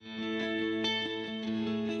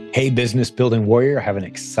Hey, business building warrior, I have an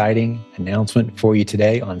exciting announcement for you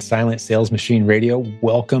today on Silent Sales Machine Radio.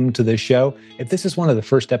 Welcome to the show. If this is one of the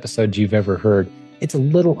first episodes you've ever heard, it's a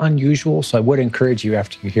little unusual, so I would encourage you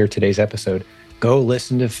after you hear today's episode, go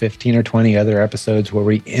listen to 15 or 20 other episodes where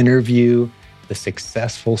we interview the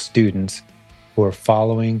successful students who are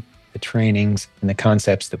following the trainings and the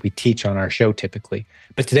concepts that we teach on our show typically.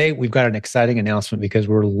 But today we've got an exciting announcement because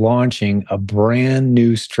we're launching a brand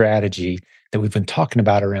new strategy that we've been talking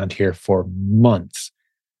about around here for months.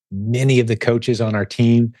 Many of the coaches on our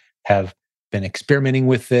team have been experimenting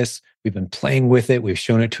with this. We've been playing with it. We've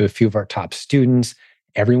shown it to a few of our top students.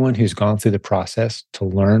 Everyone who's gone through the process to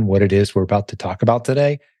learn what it is we're about to talk about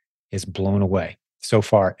today is blown away. So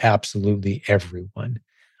far, absolutely everyone.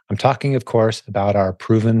 I'm talking, of course, about our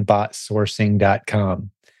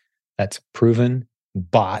provenbotsourcing.com. That's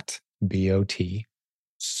provenbot, B-O-T,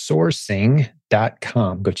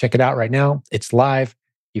 sourcing.com. Go check it out right now. It's live.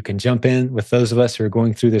 You can jump in with those of us who are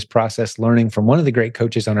going through this process, learning from one of the great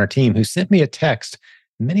coaches on our team who sent me a text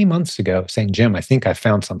many months ago saying, Jim, I think I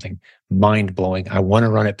found something mind-blowing. I want to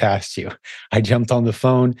run it past you. I jumped on the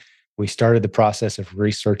phone. We started the process of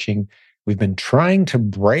researching. We've been trying to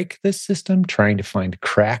break this system, trying to find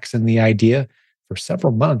cracks in the idea for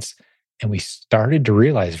several months. And we started to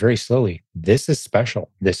realize very slowly, this is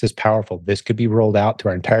special. This is powerful. This could be rolled out to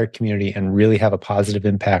our entire community and really have a positive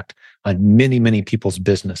impact on many, many people's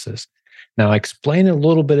businesses. Now, I explained a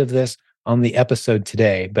little bit of this on the episode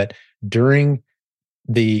today, but during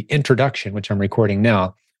the introduction, which I'm recording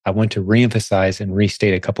now, I want to reemphasize and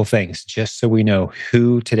restate a couple things just so we know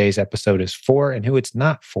who today's episode is for and who it's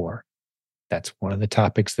not for. That's one of the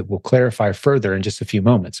topics that we'll clarify further in just a few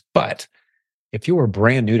moments. But if you are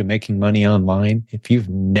brand new to making money online, if you've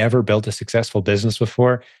never built a successful business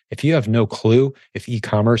before, if you have no clue if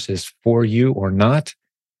e-commerce is for you or not,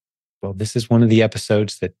 well, this is one of the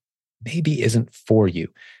episodes that maybe isn't for you.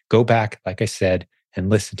 Go back, like I said, and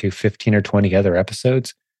listen to 15 or 20 other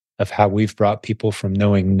episodes of how we've brought people from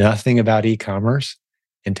knowing nothing about e-commerce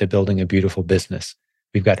into building a beautiful business.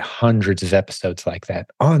 We've got hundreds of episodes like that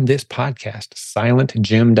on this podcast.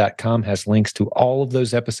 SilentJim.com has links to all of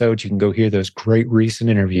those episodes. You can go hear those great recent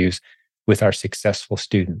interviews with our successful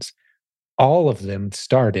students. All of them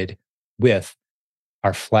started with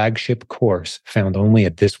our flagship course found only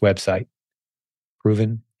at this website,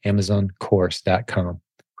 ProvenAmazonCourse.com.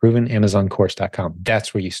 ProvenAmazonCourse.com.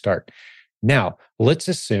 That's where you start. Now, let's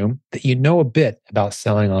assume that you know a bit about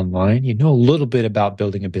selling online, you know a little bit about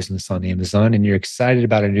building a business on Amazon, and you're excited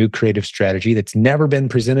about a new creative strategy that's never been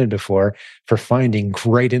presented before for finding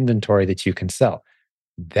great inventory that you can sell.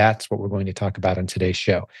 That's what we're going to talk about on today's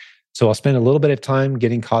show. So I'll spend a little bit of time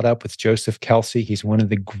getting caught up with Joseph Kelsey. He's one of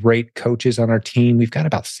the great coaches on our team. We've got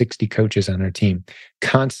about 60 coaches on our team,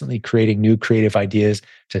 constantly creating new creative ideas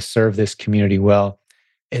to serve this community well.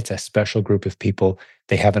 It's a special group of people.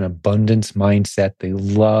 They have an abundance mindset. They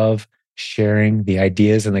love sharing the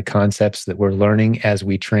ideas and the concepts that we're learning as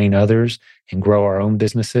we train others and grow our own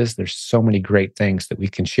businesses. There's so many great things that we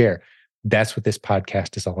can share. That's what this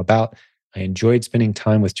podcast is all about. I enjoyed spending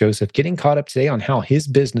time with Joseph, getting caught up today on how his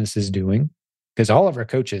business is doing, because all of our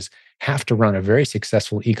coaches have to run a very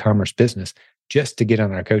successful e-commerce business just to get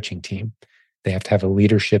on our coaching team. They have to have a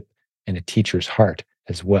leadership and a teacher's heart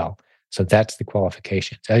as well. So that's the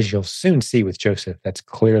qualifications. As you'll soon see with Joseph, that's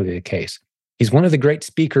clearly the case. He's one of the great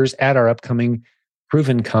speakers at our upcoming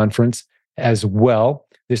Proven Conference as well.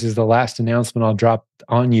 This is the last announcement I'll drop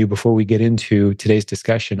on you before we get into today's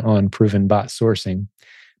discussion on Proven Bot Sourcing.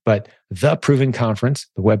 But the Proven Conference,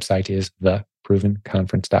 the website is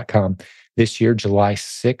theprovenconference.com. This year, July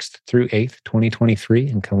 6th through 8th, 2023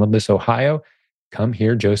 in Columbus, Ohio. Come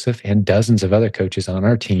here, Joseph and dozens of other coaches on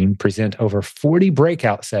our team present over 40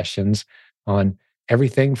 breakout sessions on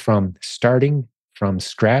everything from starting from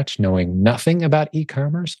scratch, knowing nothing about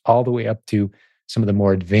e-commerce, all the way up to some of the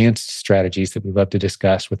more advanced strategies that we love to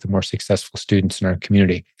discuss with the more successful students in our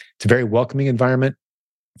community. It's a very welcoming environment.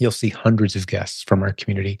 You'll see hundreds of guests from our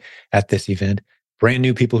community at this event. Brand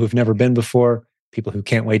new people who've never been before, people who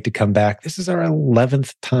can't wait to come back. This is our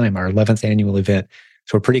 11th time, our 11th annual event.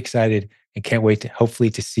 So we're pretty excited and can't wait to hopefully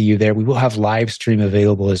to see you there. We will have live stream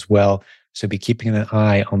available as well. So be keeping an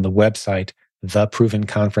eye on the website,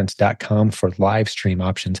 theprovenconference.com for live stream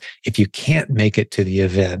options. If you can't make it to the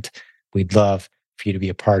event, we'd love for you to be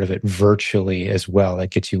a part of it virtually as well.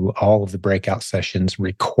 That gets you all of the breakout sessions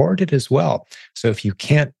recorded as well. So if you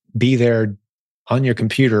can't be there on your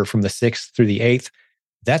computer from the 6th through the 8th,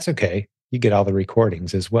 that's okay. You get all the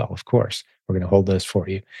recordings as well, of course. We're going to hold those for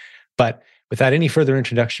you. But Without any further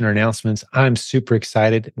introduction or announcements, I'm super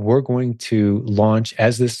excited. We're going to launch,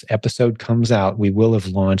 as this episode comes out, we will have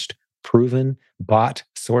launched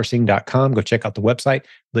provenbotsourcing.com. Go check out the website.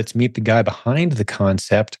 Let's meet the guy behind the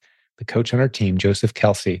concept, the coach on our team, Joseph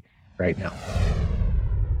Kelsey, right now.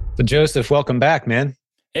 So Joseph, welcome back, man.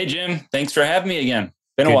 Hey, Jim. Thanks for having me again.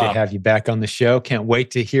 Been Good a while. to have you back on the show. Can't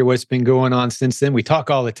wait to hear what's been going on since then. We talk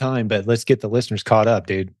all the time, but let's get the listeners caught up,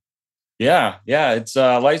 dude. Yeah. It's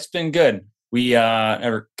life's been good. We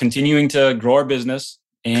are continuing to grow our business,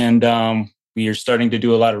 and we are starting to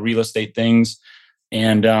do a lot of real estate things,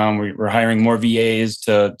 and we're hiring more VAs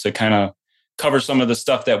to kind of cover some of the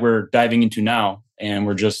stuff that we're diving into now. And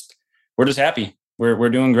we're just happy. We're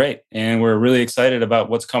doing great, and we're really excited about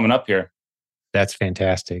what's coming up here. That's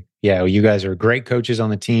fantastic. Yeah, well, you guys are great coaches on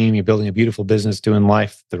the team. You're building a beautiful business, doing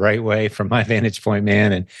life the right way from my vantage point,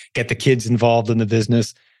 man, and get the kids involved in the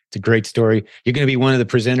business. It's a great story. You're going to be one of the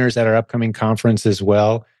presenters at our upcoming conference as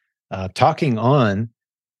well, talking on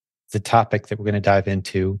the topic that we're going to dive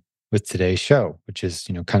into with today's show, which is,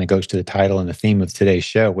 kind of goes to the title and the theme of today's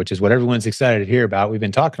show, which is what everyone's excited to hear about. We've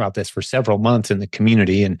been talking about this for several months in the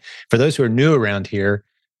community. And for those who are new around here,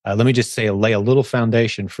 let me just lay a little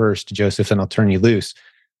foundation first, Joseph, and I'll turn you loose.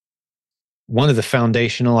 One of the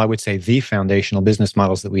foundational, I would say the foundational business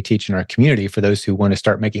models that we teach in our community for those who want to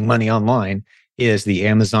start making money online is the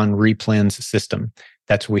Amazon Replens system.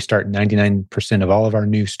 That's where we start 99% of all of our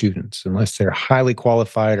new students, unless they're highly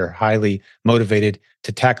qualified or highly motivated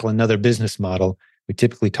to tackle another business model. We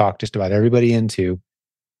typically talk just about everybody into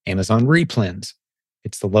Amazon Replens.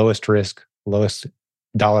 It's the lowest risk, lowest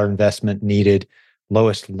dollar investment needed,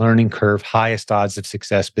 lowest learning curve, highest odds of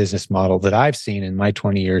success business model that I've seen in my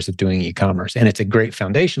 20 years of doing e-commerce. And it's a great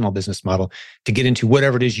foundational business model to get into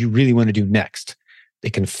whatever it is you really want to do next. They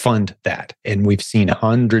can fund that. And we've seen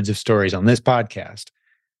hundreds of stories on this podcast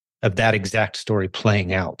of that exact story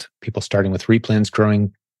playing out. People starting with Replens,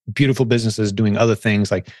 growing beautiful businesses, doing other things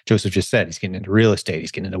like Joseph just said. He's getting into real estate. He's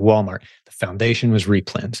getting into Walmart. The foundation was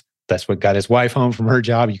Replens. That's what got his wife home from her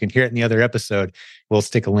job. You can hear it in the other episode. We'll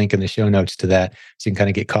stick a link in the show notes to that so you can kind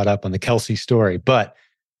of get caught up on the Kelsey story. But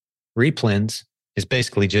Replens is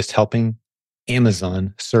basically just helping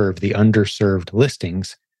Amazon serve the underserved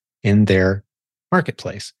listings in their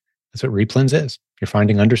marketplace. That's what Replens is. You're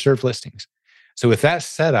finding underserved listings. So with that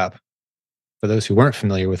setup, for those who weren't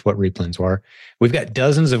familiar with what Replens were, we've got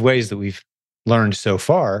dozens of ways that we've learned so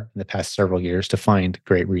far in the past several years to find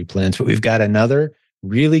great Replens, but we've got another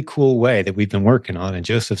really cool way that we've been working on, and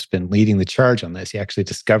Joseph's been leading the charge on this. He actually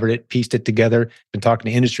discovered it, pieced it together, been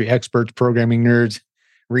talking to industry experts, programming nerds,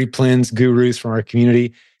 Replens gurus from our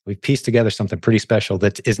community. We've pieced together something pretty special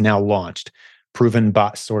that is now launched.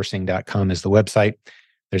 Provenbotsourcing.com is the website.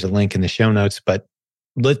 There's a link in the show notes. But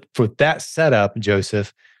for that setup,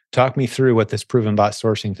 Joseph, talk me through what this Proven Bot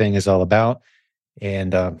Sourcing thing is all about.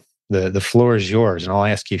 And the floor is yours. And I'll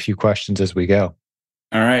ask you a few questions as we go.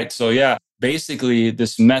 All right. So basically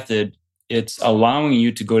this method, it's allowing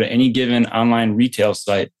you to go to any given online retail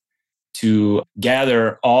site to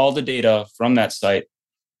gather all the data from that site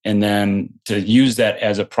and then to use that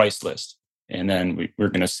as a price list. And then we're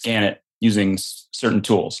going to scan it using certain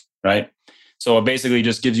tools, right? So it basically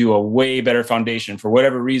just gives you a way better foundation. For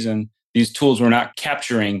whatever reason, these tools were not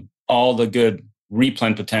capturing all the good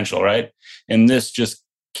replen potential, right? And this just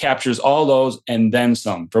captures all those and then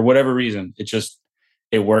some. For whatever reason,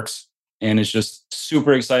 it works. And it's just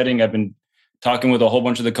super exciting. I've been talking with a whole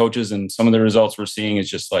bunch of the coaches, and some of the results we're seeing is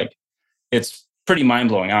just like, it's pretty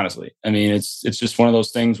mind-blowing, honestly. I mean, it's just one of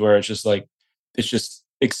those things where it's just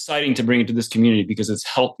exciting to bring it to this community because it's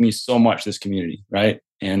helped me so much, this community, right?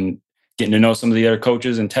 And getting to know some of the other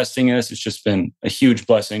coaches and testing this, it's just been a huge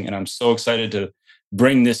blessing. And I'm so excited to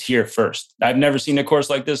bring this here first. I've never seen a course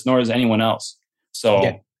like this, nor has anyone else. So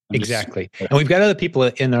yeah, exactly. And we've got other people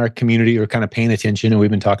in our community who are kind of paying attention, and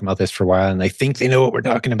we've been talking about this for a while, and they think they know what we're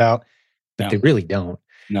talking about, but they really don't.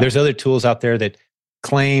 No. There's other tools out there that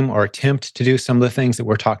claim or attempt to do some of the things that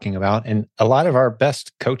we're talking about. And a lot of our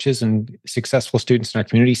best coaches and successful students in our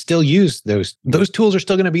community still use those. Those tools are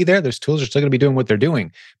still going to be there. Those tools are still going to be doing what they're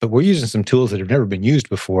doing. But we're using some tools that have never been used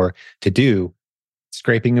before to do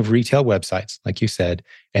scraping of retail websites, like you said,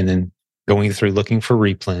 and then going through looking for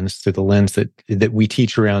replens through the lens that we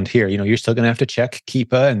teach around here. You're still going to have to check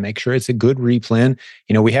Keepa and make sure it's a good replen.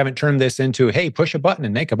 We haven't turned this into, hey, push a button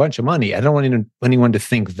and make a bunch of money. I don't want anyone to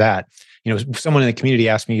think that. Someone in the community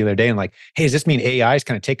asked me the other day, and like, hey, does this mean AI is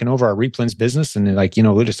kind of taking over our replens business? And like,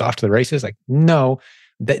 we're just off to the races? Like, no,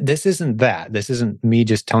 this isn't that. This isn't me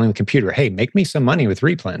just telling the computer, hey, make me some money with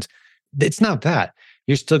replens. It's not that.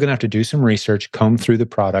 You're still going to have to do some research, comb through the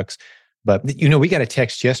products, But, we got a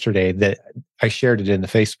text yesterday that I shared it in the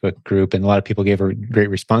Facebook group, and a lot of people gave a great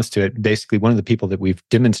response to it. Basically, one of the people that we've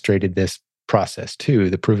demonstrated this process to,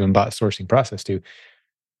 the proven bot sourcing process to,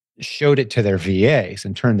 showed it to their VAs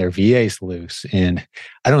and turned their VAs loose. And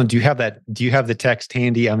I don't know, do you have the text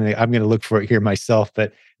handy? I'm going to look for it here myself.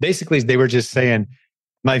 But basically, they were just saying,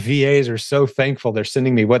 my VAs are so thankful. They're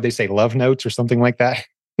sending me, what they say, love notes or something like that.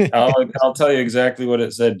 I'll tell you exactly what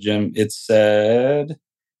it said, Jim. It said,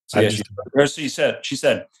 she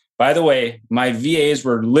said, by the way, my VAs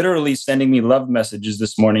were literally sending me love messages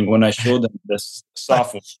this morning when I showed them this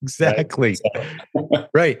software. Exactly.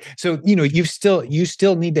 Right. So, you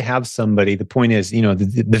still need to have somebody. The point is,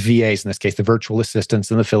 the VAs in this case, the virtual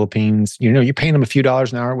assistants in the Philippines, you're paying them a few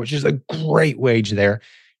dollars an hour, which is a great wage there.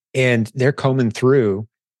 And they're combing through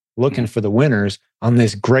looking for the winners on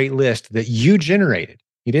this great list that you generated.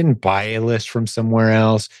 You didn't buy a list from somewhere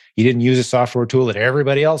else. You didn't use a software tool that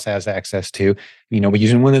everybody else has access to.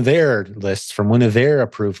 Using one of their lists from one of their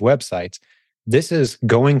approved websites. This is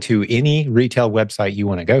going to any retail website you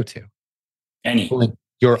want to go to. Pulling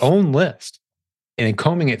your own list and then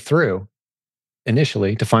combing it through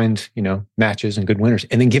initially to find, matches and good winners.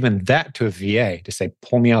 And then giving that to a VA to say,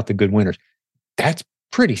 pull me out the good winners. That's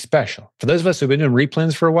pretty special. For those of us who've been doing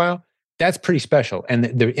replens for a while, that's pretty special.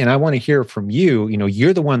 And I want to hear from you.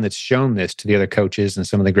 You're the one that's shown this to the other coaches and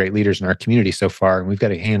some of the great leaders in our community so far. And we've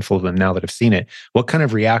got a handful of them now that have seen it. What kind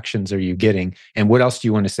of reactions are you getting? And what else do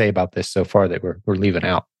you want to say about this so far that we're leaving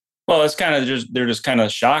out? Well, it's kind of they're just kind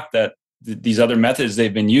of shocked that these other methods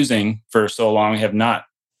they've been using for so long have not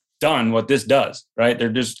done what this does, right? They're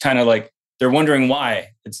just kind of like, they're wondering why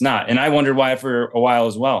it's not. And I wondered why for a while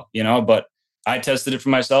as well, but I tested it for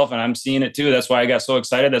myself and I'm seeing it too. That's why I got so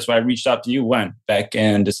excited. That's why I reached out to you back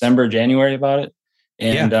in December, January about it.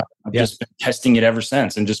 And I've just been testing it ever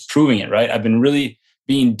since and just proving it, right? I've been really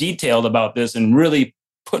being detailed about this and really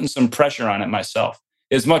putting some pressure on it myself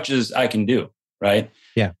as much as I can do, right?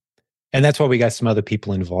 Yeah. And that's why we got some other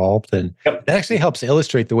people involved. And that actually helps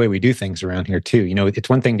illustrate the way we do things around here too. It's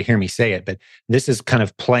one thing to hear me say it, but this is kind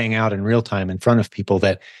of playing out in real time in front of people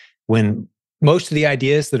that when most of the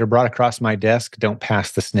ideas that are brought across my desk don't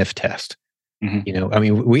pass the sniff test.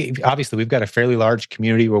 Mm-hmm. We've got a fairly large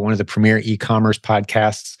community. We're one of the premier e-commerce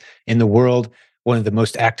podcasts in the world, one of the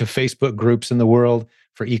most active Facebook groups in the world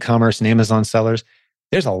for e-commerce and Amazon sellers.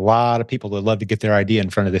 There's a lot of people that love to get their idea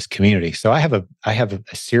in front of this community. So I have a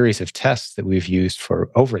series of tests that we've used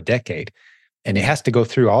for over a decade, and it has to go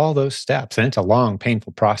through all those steps. And it's a long,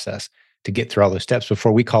 painful process to get through all those steps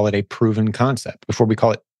before we call it a proven concept, before we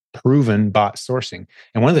call it proven bot sourcing.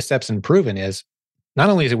 And one of the steps in proven is not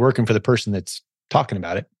only is it working for the person that's talking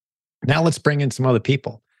about it, now let's bring in some other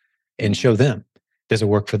people and show them. Does it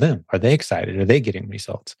work for them? Are they excited? Are they getting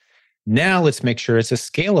results? Now let's make sure it's a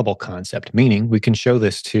scalable concept, meaning we can show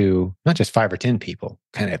this to not just 5 or 10 people,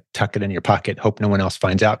 kind of tuck it in your pocket, hope no one else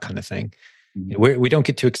finds out kind of thing. Mm-hmm. We don't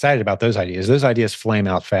get too excited about those ideas. Those ideas flame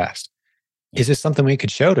out fast. Is this something we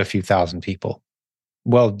could show to a few thousand people?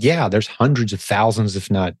 Well, yeah, there's hundreds of thousands, if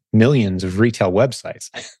not millions of retail websites.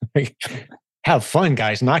 Have fun,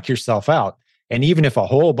 guys. Knock yourself out. And even if a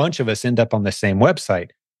whole bunch of us end up on the same website,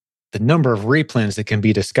 the number of replens that can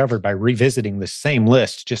be discovered by revisiting the same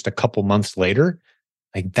list just a couple months later,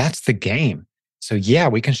 that's the game. So yeah,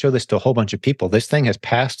 we can show this to a whole bunch of people. This thing has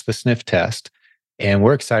passed the sniff test, and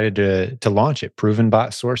we're excited to launch it,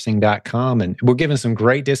 provenbotsourcing.com. And we're giving some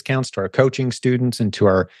great discounts to our coaching students and to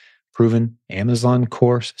our Proven Amazon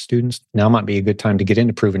course students. Now might be a good time to get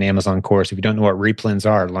into Proven Amazon course. If you don't know what replens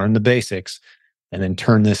are, learn the basics and then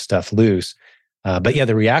turn this stuff loose. But yeah,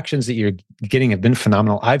 the reactions that you're getting have been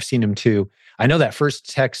phenomenal. I've seen them too. I know that first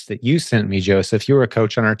text that you sent me, Joseph, you were a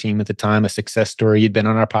coach on our team at the time, a success story. You'd been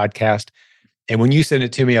on our podcast. And when you sent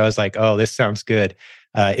it to me, I was like, oh, this sounds good.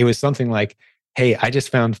 It was something like, hey, I just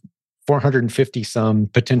found 450 some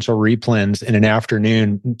potential replens in an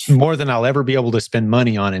afternoon, more than I'll ever be able to spend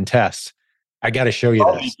money on in tests. I got to show you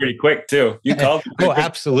this. Pretty quick too. You called me. Oh,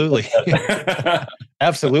 absolutely.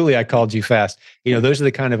 Absolutely. I called you fast. Those are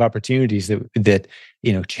the kind of opportunities that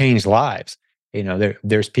change lives.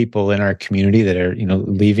 There's people in our community that are,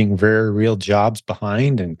 leaving very real jobs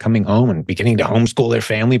behind and coming home and beginning to homeschool their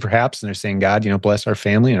family, perhaps. And they're saying, God, bless our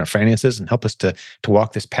family and our finances and help us to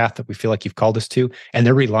walk this path that we feel like you've called us to. And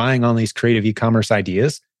they're relying on these creative e-commerce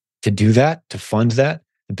ideas to do that, to fund that,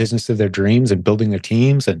 the business of their dreams and building their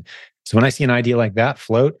teams. And so when I see an idea like that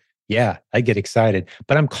float, yeah, I get excited,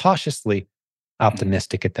 but I'm cautiously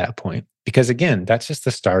optimistic at that point, because again, that's just the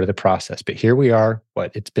start of the process. But here we are,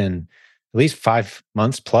 it's been at least 5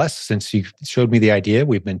 months plus since you showed me the idea.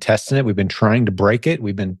 We've been testing it. We've been trying to break it.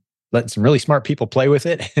 We've been letting some really smart people play with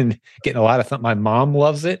it and getting a lot of my mom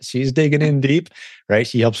loves it. She's digging in deep, right?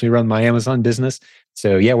 She helps me run my Amazon business.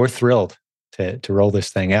 So yeah, we're thrilled to roll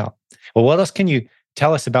this thing out. Well, what else can you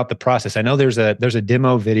tell us about the process? I know there's a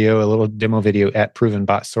demo video, a little demo video at Proven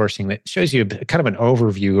Bot Sourcing that shows you kind of an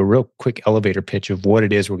overview, a real quick elevator pitch of what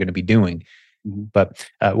it is we're going to be doing. Mm-hmm. But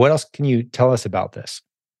what else can you tell us about this?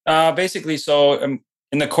 Basically, so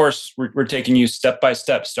in the course, we're taking you step by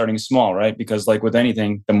step, starting small, right? Because like with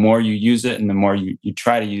anything, the more you use it and the more you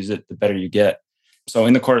try to use it, the better you get. So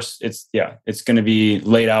in the course, it's going to be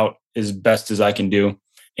laid out as best as I can do.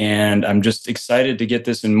 And I'm just excited to get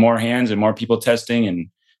this in more hands and more people testing and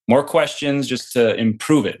more questions just to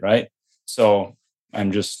improve it, right? So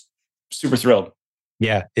I'm just super thrilled.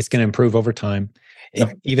 Yeah, it's going to improve over time.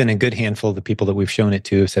 Yep. Even a good handful of the people that we've shown it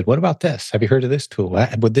to have said, what about this? Have you heard of this tool?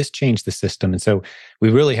 Would this change the system? And so we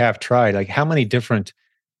really have tried, like, how many different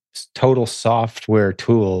total software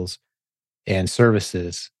tools and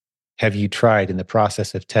services have you tried in the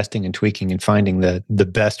process of testing and tweaking and finding the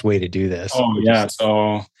best way to do this? Oh, yeah.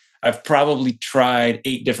 So I've probably tried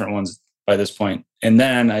 8 different ones by this point. And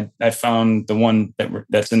then I found the one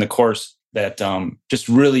that's in the course that just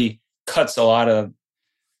really cuts a lot of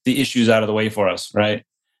the issues out of the way for us, right?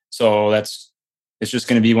 So it's just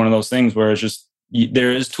going to be one of those things where it's just,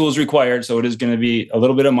 there is tools required, so it is going to be a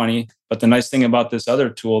little bit of money. But the nice thing about this other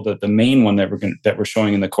tool, that the main one that we're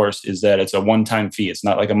showing in the course, is that it's a one-time fee. It's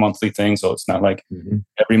not like a monthly thing, so it's not like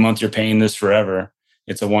every month you're paying this forever.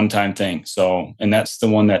 It's a one-time thing. So, and that's the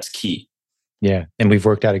one that's key. Yeah, and we've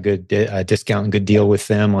worked out a good discount and good deal with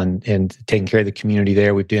them and taking care of the community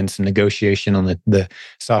there. We've done some negotiation on the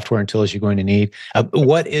software and tools you're going to need.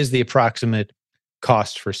 What is the approximate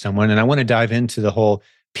cost for someone? And I want to dive into the whole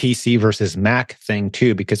PC versus Mac thing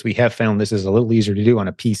too, because we have found this is a little easier to do on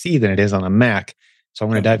a PC than it is on a Mac. So I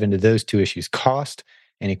want to dive into those two issues: cost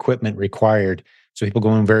and equipment required, so people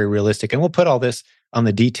go in very realistic. And we'll put all this on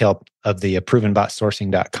the detail of the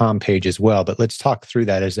provenbotsourcing.com page as well. But let's talk through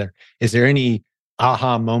that. Is there any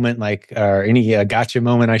aha moment, or any gotcha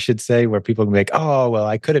moment, I should say, where people can be like, oh, well,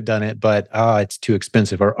 I could have done it, but it's too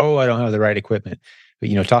expensive, or I don't have the right equipment. But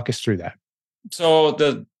talk us through that. So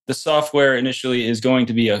the software initially is going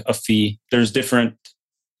to be a fee. There's different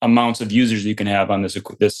amounts of users you can have on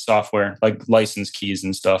this software, like license keys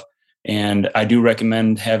and stuff. And I do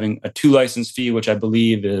recommend having a 2 license fee, which I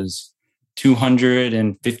believe is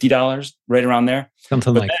 $250, right around there.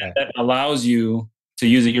 Something like that. That allows you to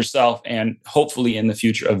use it yourself, and hopefully in the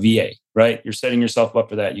future a VA, right? You're setting yourself up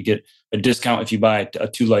for that. You get a discount if you buy a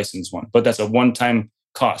 2 license one, but that's a one-time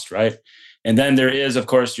cost, right? And then there is, of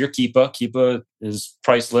course, your Keepa. Keepa is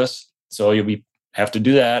priceless, so you'll have to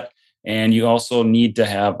do that. And you also need to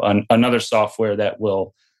have another software that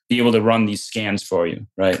will be able to run these scans for you,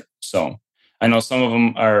 right? So I know some of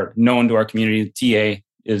them are known to our community. TA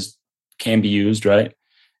can be used, right?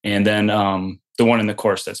 And then the one in the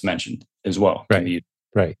course that's mentioned as well.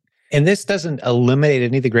 Right. And this doesn't eliminate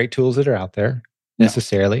any of the great tools that are out there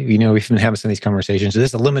necessarily. We've been having some of these conversations. Does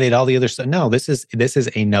this eliminate all the other stuff? No, this is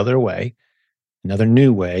another way, another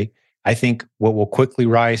new way. I think what will quickly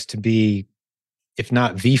rise to be, if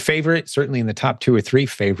not the favorite, certainly in the top 2 or 3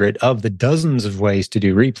 favorite of the dozens of ways to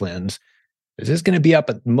do replens. This is going to be up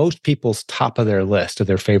at most people's top of their list of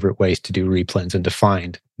their favorite ways to do replens and to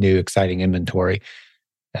find new, exciting inventory.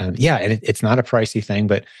 And it's not a pricey thing,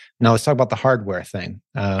 but now let's talk about the hardware thing.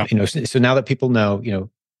 So now that people know,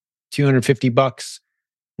 $250,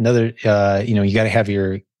 another, you got to have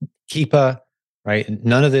your Keepa, right?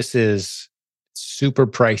 None of this is super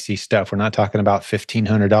pricey stuff. We're not talking about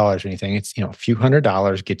 $1,500 or anything. It's, a few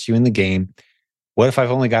 $100 gets you in the game. What if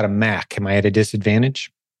I've only got a Mac? Am I at a disadvantage?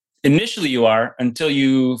 Initially you are, until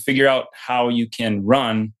you figure out how you can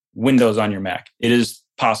run Windows on your Mac. It is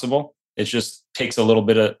possible. It just takes a little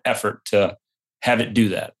bit of effort to have it do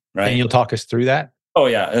that, right? And you'll talk us through that? Oh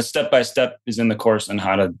yeah, a step-by-step is in the course on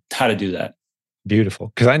how to do that.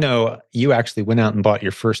 Beautiful. Because I know you actually went out and bought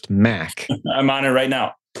your first Mac. I'm on it right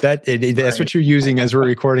now. That's what you're using as we're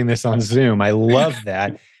recording this on Zoom. I love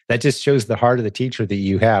that. That just shows the heart of the teacher that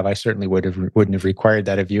you have. I certainly wouldn't have required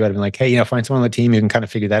that of you. I'd have been like, hey, find someone on the team who can kind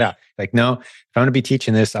of figure that out. Like, no, if I'm going to be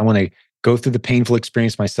teaching this, I want to go through the painful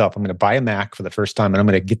experience myself. I'm going to buy a Mac for the first time, and I'm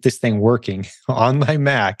going to get this thing working on my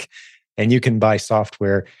Mac. And you can buy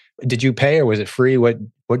software. Did you pay, or was it free? What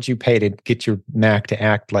did you pay to get your Mac to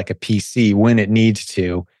act like a PC when it needs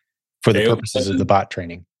to, for the purposes of the bot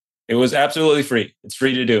training? It was absolutely free. It's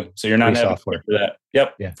free to do, so you're not having to pay for that.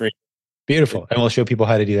 Yep, yeah. Free. Beautiful. And we'll show people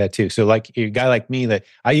how to do that too. So like a guy like me that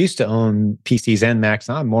I used to own PCs and Macs.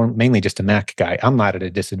 I'm mainly just a Mac guy. I'm not at a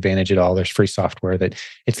disadvantage at all. There's free software that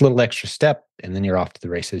it's a little extra step and then you're off to the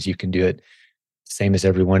races. You can do it same as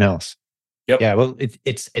everyone else. Yep. Yeah. Well,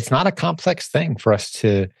 it's not a complex thing for us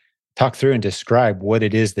to talk through and describe what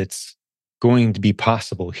it is that's going to be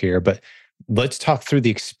possible here. But let's talk through the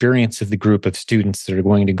experience of the group of students that are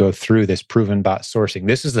going to go through this proven bot sourcing.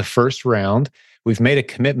 This is the first round. We've made a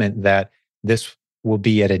commitment that this will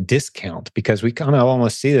be at a discount because we kind of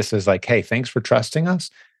almost see this as like, hey, thanks for trusting us.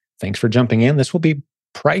 Thanks for jumping in. This will be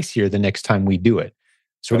pricier the next time we do it.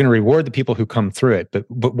 So we're going to reward the people who come through it. But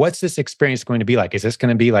what's this experience going to be like? Is this going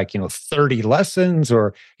to be like, 30 lessons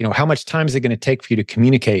or, how much time is it going to take for you to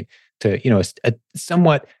communicate to, a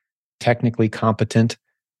somewhat technically competent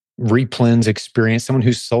replens experience, someone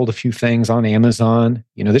who's sold a few things on Amazon?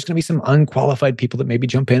 There's going to be some unqualified people that maybe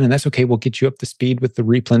jump in, and that's okay. We'll get you up to speed with the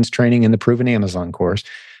replens training and the proven Amazon course.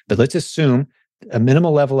 But let's assume a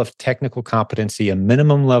minimal level of technical competency, a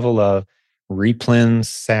minimum level of replens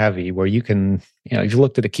savvy, where you can, if you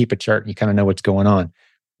looked at a Keepa chart and you kind of know what's going on.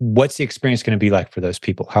 What's the experience going to be like for those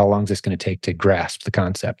people? How long is this going to take to grasp the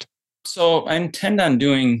concept? So I intend on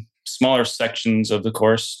doing smaller sections of the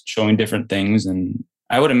course, showing different things. And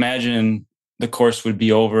I would imagine the course would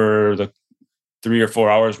be over the 3 or 4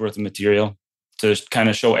 hours worth of material to kind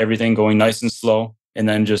of show everything going nice and slow. And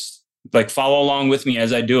then just like follow along with me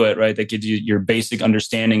as I do it, right? That gives you your basic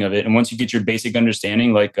understanding of it. And once you get your basic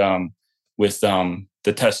understanding, like with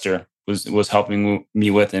the tester was helping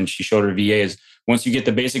me with, and she showed her VAs. Once you get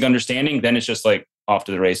the basic understanding, then it's just like off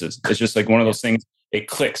to the races. It's just like one of those things. It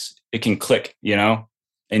clicks. It can click,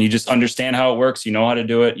 and you just understand how it works. You know how to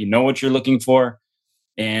do it. You know what you're looking for.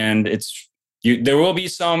 And there will be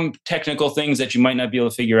some technical things that you might not be able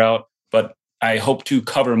to figure out, but I hope to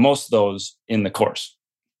cover most of those in the course.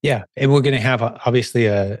 Yeah. And we're going to have obviously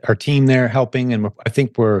our team there helping. And I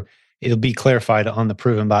think it'll be clarified on the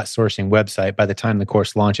Proven Bot Sourcing website by the time the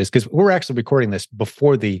course launches, because we're actually recording this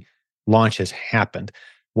before the launch has happened.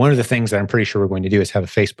 One of the things that I'm pretty sure we're going to do is have a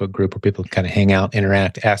Facebook group where people can kind of hang out,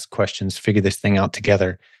 interact, ask questions, figure this thing out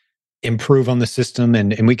together, improve on the system,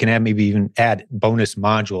 and we can maybe even add bonus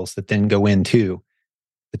modules that then go into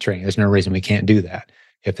the training. There's no reason we can't do that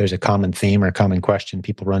if there's a common theme or a common question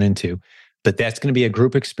people run into. But that's going to be a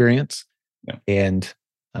group experience, and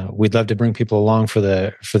we'd love to bring people along for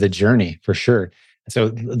the journey for sure.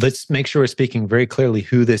 So let's make sure we're speaking very clearly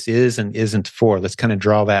who this is and isn't for. Let's kind of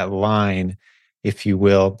draw that line, if you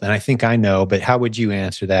will. And I think I know, but how would you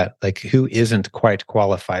answer that? Like, who isn't quite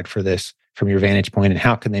qualified for this from your vantage point, and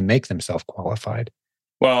how can they make themselves qualified?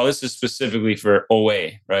 Well, this is specifically for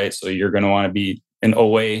OA, right? So you're going to want to be an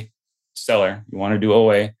OA seller. You want to do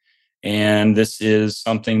OA. And this is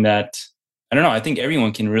something that, I don't know, I think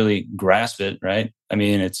everyone can really grasp it, right? I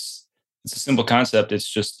mean, it's a simple concept. It's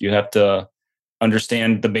just you have to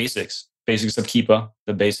understand the basics of Keepa,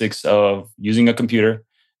 the basics of using a computer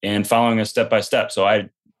and following a step-by-step. So I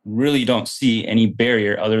really don't see any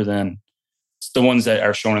barrier other than the ones that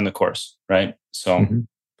are shown in the course, right? So,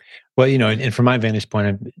 Well, and from my vantage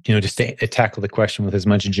point, just to tackle the question with as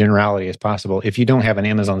much generality as possible. If you don't have an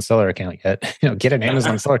Amazon seller account yet, get an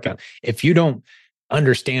Amazon seller account. If you don't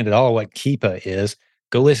understand at all what Keepa is,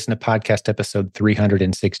 go listen to podcast episode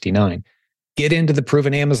 369. Get into the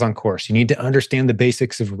Proven Amazon course. You need to understand the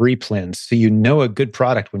basics of replens so you know a good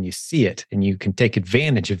product when you see it and you can take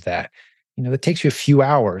advantage of that. It takes you a few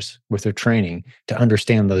hours worth of training to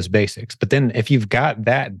understand those basics. But then if you've got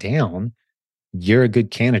that down, you're a good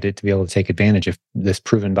candidate to be able to take advantage of this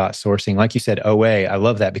Proven Bot Sourcing. Like you said, OA, I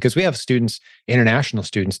love that because we have students, international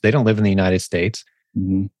students, they don't live in the United States.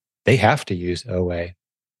 Mm-hmm. They have to use OA.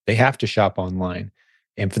 They have to shop online.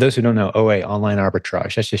 And for those who don't know, OA, online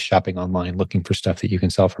arbitrage, that's just shopping online, looking for stuff that you can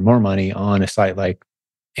sell for more money on a site like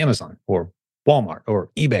Amazon or Walmart or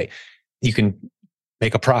eBay. You can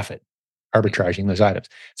make a profit arbitraging those items.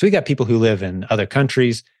 So we got people who live in other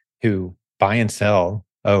countries who buy and sell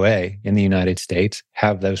OA in the United States,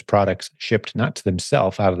 have those products shipped not to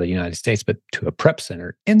themselves out of the United States, but to a prep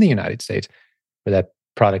center in the United States where that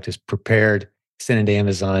product is prepared, sent into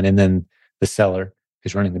Amazon, and then the seller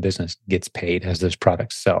who's running the business gets paid as those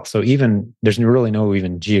products sell. So there's really no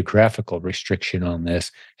even geographical restriction on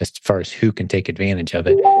this as far as who can take advantage of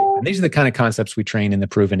it. And these are the kind of concepts we train in the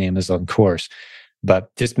Proven Amazon course.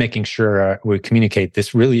 But just making sure we communicate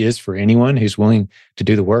this really is for anyone who's willing to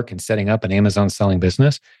do the work and setting up an Amazon selling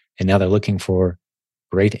business. And now they're looking for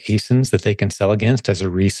great ASINs that they can sell against as a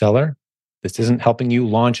reseller. This isn't helping you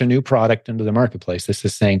launch a new product into the marketplace. This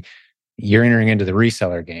is saying you're entering into the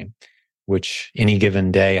reseller game which any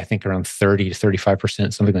given day, I think around 30 to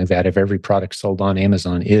 35%, something like that, of every product sold on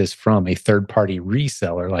Amazon is from a third-party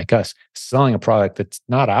reseller like us selling a product that's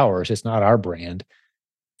not ours. It's not our brand.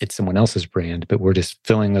 It's someone else's brand, but we're just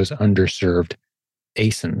filling those underserved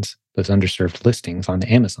ASINs, those underserved listings on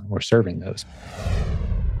Amazon. We're serving those.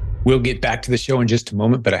 We'll get back to the show in just a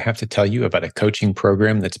moment, but I have to tell you about a coaching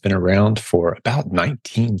program that's been around for about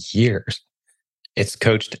 19 years. It's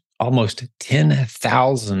coached almost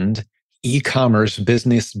 10,000 e-commerce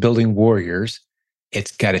business building warriors.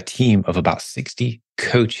 It's got a team of about 60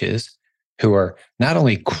 coaches who are not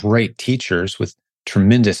only great teachers with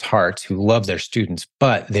tremendous hearts who love their students,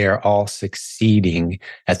 but they're all succeeding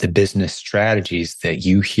at the business strategies that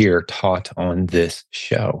you hear taught on this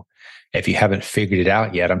show. If you haven't figured it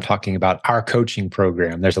out yet, I'm talking about our coaching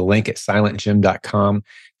program. There's a link at silentjim.com.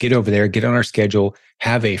 Get over there, get on our schedule,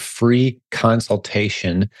 have a free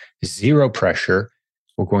consultation, zero pressure.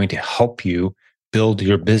 We're going to help you build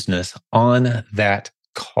your business on that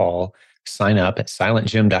call. Sign up at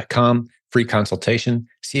silentjim.com, free consultation.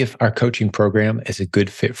 See if our coaching program is a good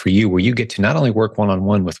fit for you, where you get to not only work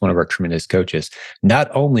one-on-one with one of our tremendous coaches, not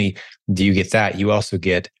only do you get that, you also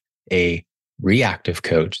get a reactive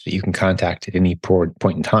coach that you can contact at any point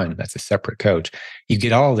in time. That's a separate coach. You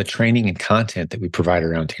get all the training and content that we provide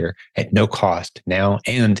around here at no cost now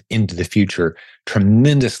and into the future.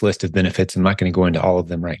 Tremendous list of benefits. I'm not going to go into all of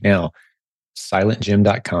them right now.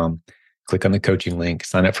 silentjim.com. Click on the coaching link,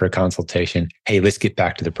 sign up for a consultation. Hey, let's get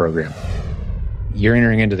back to the program. You're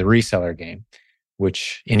entering into the reseller game,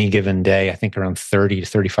 which any given day, I think around 30 to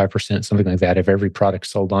 35%, something like that, of every product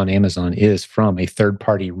sold on Amazon is from a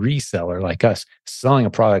third-party reseller like us selling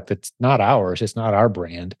a product that's not ours. It's not our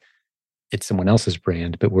brand. It's someone else's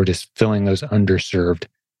brand, but we're just filling those underserved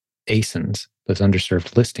ASINs, those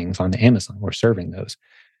underserved listings on Amazon. We're serving those.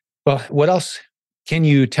 Well, what else can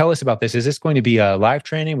you tell us about this? Is this going to be a live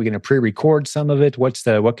training? We're going to pre-record some of it.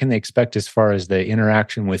 What can they expect as far as the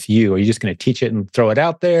interaction with you? Are you just going to teach it and throw it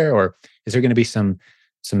out there, or is there going to be some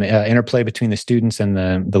interplay between the students and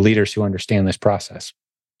the leaders who understand this process?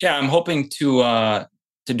 Yeah, I'm hoping to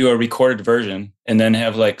do a recorded version and then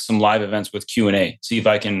have like some live events with Q&A. See if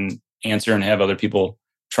I can answer and have other people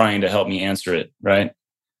trying to help me answer it. Right.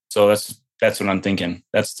 So that's what I'm thinking.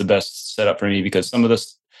 That's the best setup for me, because some of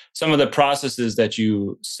the processes that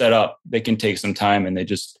you set up, they can take some time, and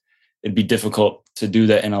it'd be difficult to do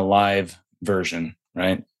that in a live version,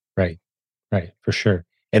 right? Right, for sure.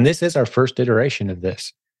 And this is our first iteration of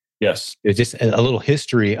this. Yes. It's just a little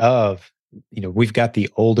history of, we've got the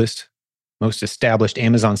oldest, most established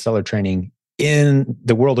Amazon seller training in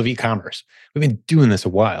the world of e-commerce. We've been doing this a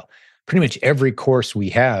while. Pretty much every course we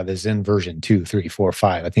have is in version 2, 3, 4,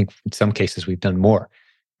 5. I think in some cases we've done more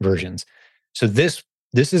versions. So this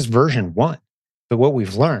is version 1. But what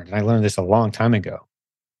we've learned, and I learned this a long time ago,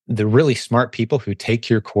 the really smart people who take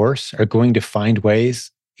your course are going to find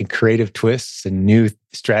ways and creative twists and new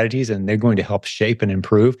strategies, and they're going to help shape and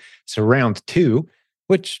improve. So round 2,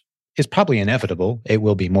 which is probably inevitable, it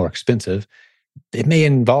will be more expensive. It may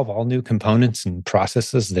involve all new components and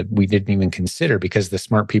processes that we didn't even consider, because the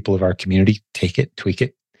smart people of our community take it, tweak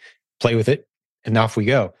it, play with it, and off we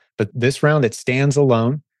go. But this round, it stands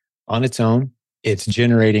alone on its own. It's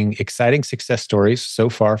generating exciting success stories so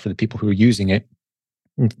far for the people who are using it.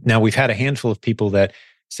 Now, we've had a handful of people that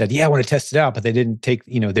said, yeah, I want to test it out, but they didn't take,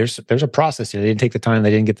 there's a process here. They didn't take the time. They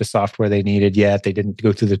didn't get the software they needed yet. They didn't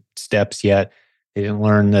go through the steps yet. They didn't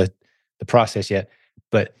learn the process yet.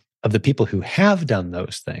 But of the people who have done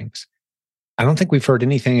those things, I don't think we've heard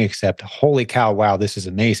anything except, holy cow, wow, this is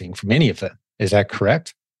amazing from any of them. Is that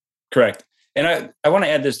correct? Correct. And I want to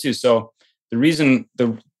add this too. So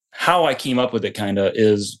how I came up with it kind of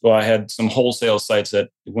is, well, I had some wholesale sites that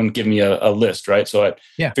wouldn't give me a list, right? So I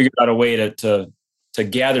figured out a way to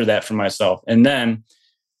gather that for myself. And then,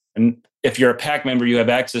 if you're a PAC member, you have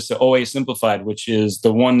access to OA Simplified, which is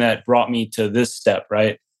the one that brought me to this step,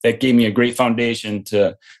 right? That gave me a great foundation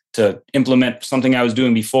to implement something I was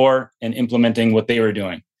doing before and implementing what they were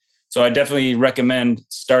doing. So I definitely recommend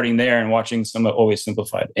starting there and watching some of OA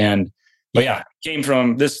Simplified. But yeah, came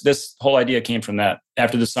from this whole idea came from that.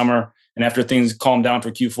 After the summer and after things calmed down for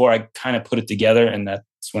Q4, I kind of put it together, and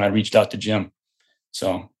that's when I reached out to Jim.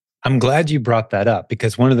 So I'm glad you brought that up,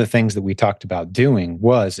 because one of the things that we talked about doing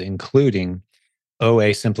was including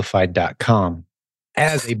oasimplified.com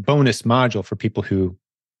as a bonus module for people who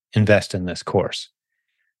invest in this course.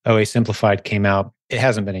 OA Simplified came out. It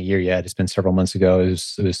hasn't been a year yet. It's been several months ago. It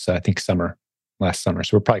was I think last summer.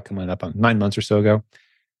 So we're probably coming up on 9 months or so ago.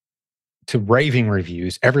 To raving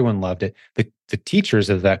reviews. Everyone loved it. The teachers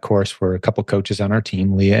of that course were a couple coaches on our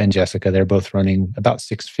team, Leah and Jessica. They're both running about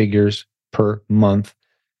 6 figures per month,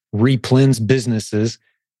 Replens businesses,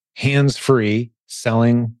 hands-free,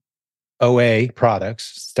 selling OA products,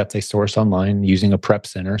 stuff they source online using a prep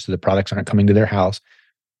center so the products aren't coming to their house.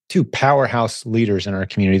 Two powerhouse leaders in our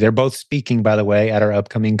community. They're both speaking, by the way, at our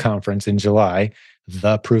upcoming conference in July,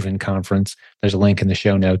 the Proven Conference. There's a link in the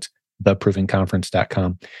show notes,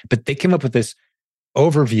 theprovenconference.com. But they came up with this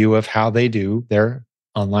overview of how they do their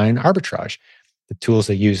online arbitrage, the tools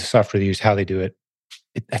they use, the software they use, how they do it.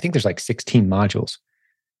 I think there's like 16 modules.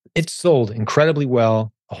 It's sold incredibly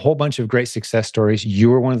well, a whole bunch of great success stories. You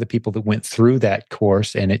were one of the people that went through that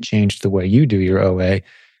course and it changed the way you do your OA.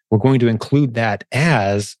 We're going to include that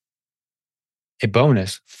as a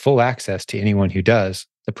bonus, full access to anyone who does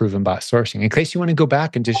the Proven Bot Sourcing, in case you want to go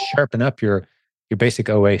back and just sharpen up your basic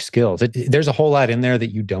OA skills. There's a whole lot in there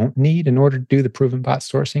that you don't need in order to do the Proven Bot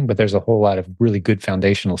Sourcing, but there's a whole lot of really good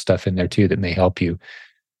foundational stuff in there too that may help you.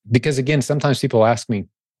 Because again, sometimes people ask me,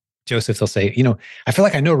 Joseph, they'll say, I feel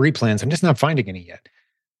like I know Replens, I'm just not finding any yet.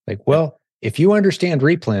 Like, well, if you understand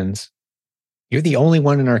Replens, you're the only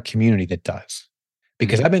one in our community that does.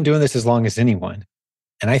 Because I've been doing this as long as anyone.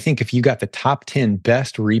 And I think if you got the top 10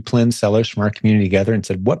 best Replens sellers from our community together and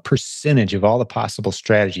said, what percentage of all the possible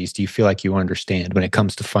strategies do you feel like you understand when it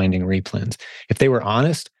comes to finding Replens? If they were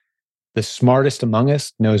honest, the smartest among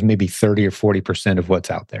us knows maybe 30 or 40% of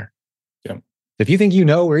what's out there. Yeah. If you think you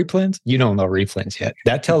know Replens, you don't know Replens yet.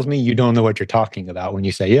 That tells me you don't know what you're talking about when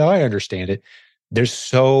you say, yeah, I understand it. There's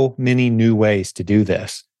so many new ways to do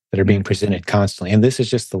this that are being presented constantly. And this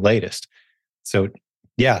is just the latest. So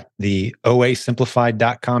yeah, the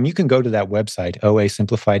oasimplified.com. You can go to that website,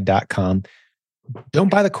 oasimplified.com. Don't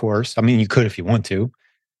buy the course. I mean, you could if you want to,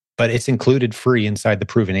 but it's included free inside the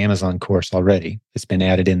Proven Amazon course already. It's been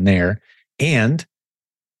added in there. And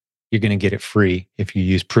you're going to get it free if you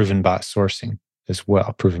use Proven Bot Sourcing as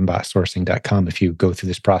well, provenbotsourcing.com, if you go through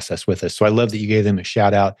this process with us. So I love that you gave them a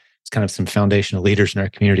shout out. It's kind of some foundational leaders in our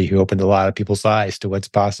community who opened a lot of people's eyes to what's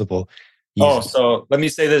possible. So let me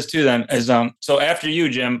say this too then. So after you,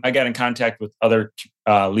 Jim, I got in contact with other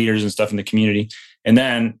leaders and stuff in the community. And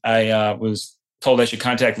then I was told I should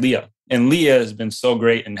contact Leah. And Leah has been so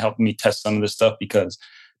great in helping me test some of this stuff because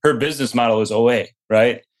her business model is OA,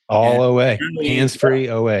 right? All OA, hands-free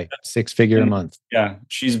OA, 6-figure a month. Yeah,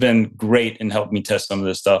 she's been great in helping me test some of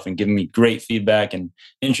this stuff and giving me great feedback and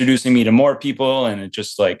introducing me to more people. And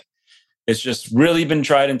it's just really been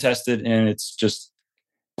tried and tested. And it's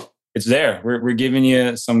there. We're giving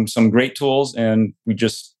you some great tools, and we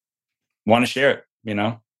just want to share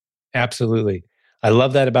it. Absolutely. I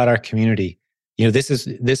love that about our community. This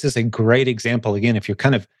is a great example. Again, if you're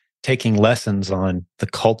kind of taking lessons on the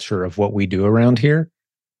culture of what we do around here,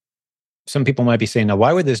 some people might be saying, now,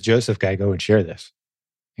 why would this Joseph guy go and share this?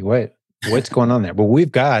 What's going on there? Well,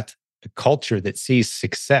 we've got a culture that sees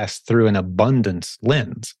success through an abundance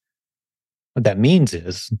lens. What that means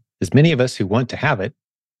is, as many of us who want to have it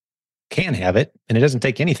can have it, and it doesn't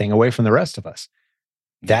take anything away from the rest of us.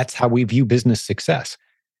 That's how we view business success.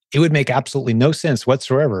 It would make absolutely no sense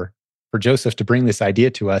whatsoever for Joseph to bring this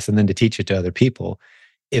idea to us and then to teach it to other people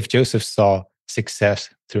if Joseph saw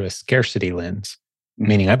success through a scarcity lens,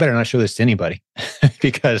 meaning I better not show this to anybody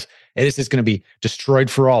because it is just going to be destroyed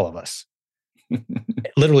for all of us.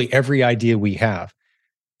 Literally every idea we have,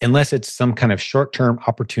 unless it's some kind of short-term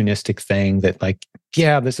opportunistic thing that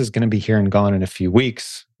this is going to be here and gone in a few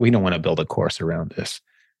weeks. We don't want to build a course around this.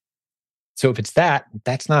 So if it's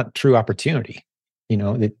that's not true opportunity.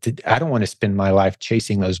 I don't want to spend my life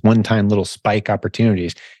chasing those one-time little spike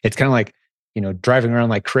opportunities. It's kind of like, driving around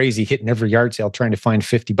like crazy, hitting every yard sale, trying to find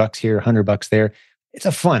 $50 here, $100 there. It's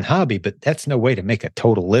a fun hobby, but that's no way to make a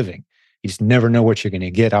total living. You just never know what you're going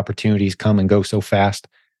to get. Opportunities come and go so fast.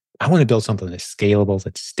 I want to build something that's scalable,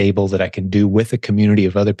 that's stable, that I can do with a community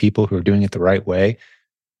of other people who are doing it the right way.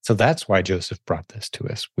 So that's why Joseph brought this to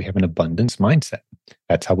us. We have an abundance mindset.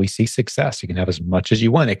 That's how we see success. You can have as much as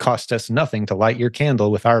you want. It costs us nothing to light your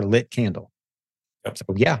candle with our lit candle. Yep. So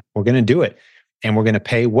yeah, we're going to do it. And we're going to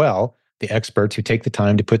pay well the experts who take the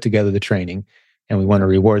time to put together the training. And we want to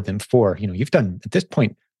reward them for, you've done at this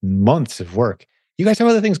point months of work. You guys have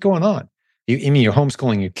other things going on. You're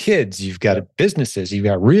homeschooling your kids, you've got businesses, you've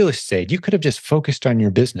got real estate. You could have just focused on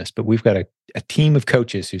your business, but we've got a team of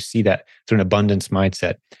coaches who see that through an abundance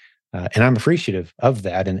mindset. And I'm appreciative of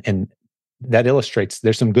that. And that illustrates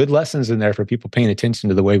there's some good lessons in there for people paying attention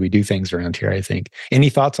to the way we do things around here, I think. Any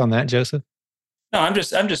thoughts on that, Joseph? No, I'm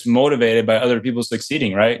just motivated by other people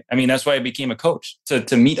succeeding, right? I mean, that's why I became a coach,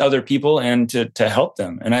 to meet other people and to help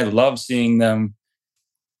them. And I love seeing them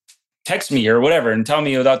text me or whatever and tell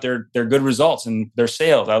me about their good results and their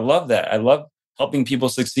sales. I love that. I love helping people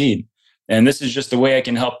succeed. And this is just the way I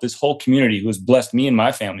can help this whole community who has blessed me and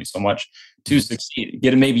my family so much to succeed,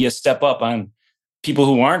 get maybe a step up on people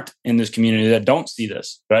who aren't in this community that don't see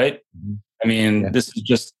this, right? I mean, this is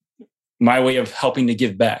just my way of helping to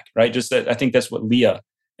give back, right? Just that, I think that's what Leah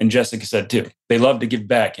and Jessica said too. They love to give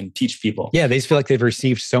back and teach people. Yeah, they just feel like they've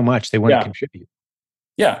received so much, they want to contribute.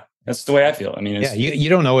 Yeah, that's the way I feel. I mean, you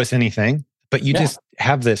don't owe us anything, but you just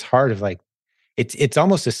have this heart of like, it's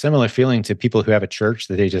almost a similar feeling to people who have a church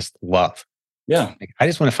that they just love. Yeah. Like, I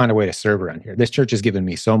just want to find a way to serve around here. This church has given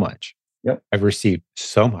me so much. Yep. I've received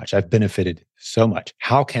so much. I've benefited so much.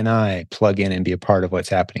 How can I plug in and be a part of what's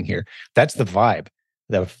happening here? That's the vibe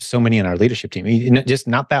of so many in our leadership team. Just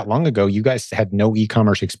not that long ago, you guys had no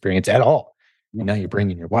e-commerce experience at all. And now you're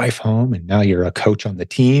bringing your wife home, and now you're a coach on the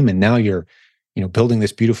team, and now you're, building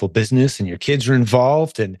this beautiful business, and your kids are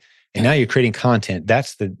involved, and now you're creating content.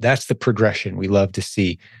 That's the progression we love to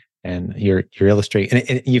see. And you're illustrating,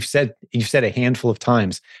 and you've said a handful of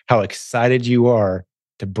times how excited you are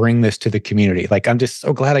to bring this to the community. Like, I'm just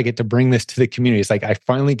so glad I get to bring this to the community. It's like I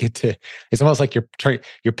finally get to. It's almost like you're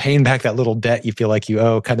paying back that little debt you feel like you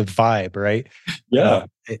owe, kind of vibe, right? Yeah.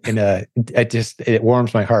 It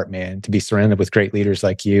warms my heart, man, to be surrounded with great leaders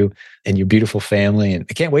like you and your beautiful family. And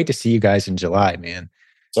I can't wait to see you guys in July, man.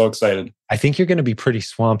 So excited. I think you're going to be pretty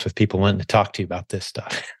swamped with people wanting to talk to you about this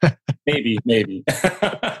stuff. Maybe.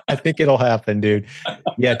 I think it'll happen, dude.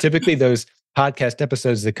 Yeah, typically those podcast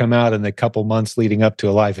episodes that come out in the couple months leading up to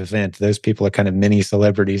a live event, those people are kind of mini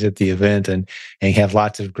celebrities at the event, and have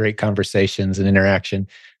lots of great conversations and interaction.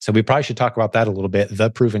 So we probably should talk about that a little bit. The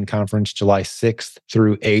Proven Conference, July 6th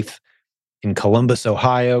through 8th in Columbus,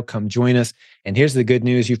 Ohio. Come join us. And here's the good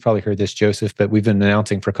news. You've probably heard this, Joseph, but we've been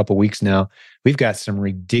announcing for a couple of weeks now. We've got some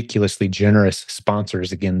ridiculously generous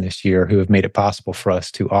sponsors again this year who have made it possible for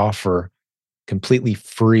us to offer completely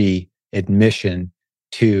free admission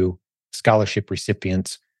to scholarship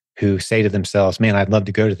recipients who say to themselves, man, I'd love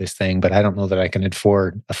to go to this thing, but I don't know that I can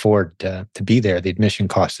afford to be there. The admission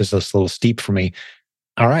cost is just a little steep for me.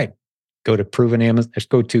 All right. Go to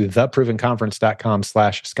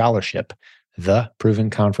theprovenconference.com/scholarship,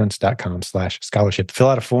 theprovenconference.com/scholarship. Fill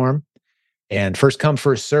out a form, and first come,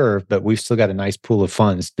 first serve, but we've still got a nice pool of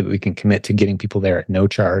funds that we can commit to getting people there at no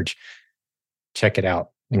charge. Check it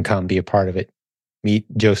out and come be a part of it. Meet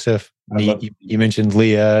Joseph. You mentioned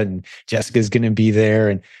Leah, and Jessica's going to be there,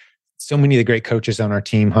 and so many of the great coaches on our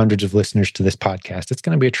team, hundreds of listeners to this podcast. It's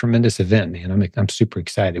going to be a tremendous event, man. I'm super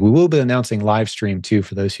excited. We will be announcing live stream too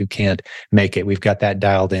for those who can't make it. We've got that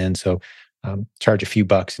dialed in, so charge a few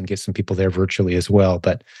bucks and get some people there virtually as well.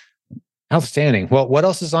 But outstanding. Well, what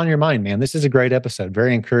else is on your mind, man? This is a great episode.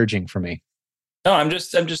 Very encouraging for me. No, I'm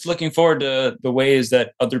just looking forward to the ways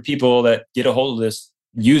that other people that get a hold of this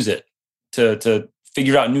use it to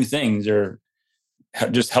figure out new things or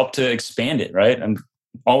just help to expand it. Right. I'm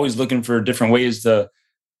always looking for different ways to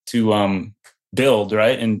build,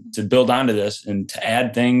 right, and to build onto this and to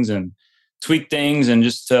add things and tweak things and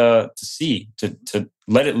just to see to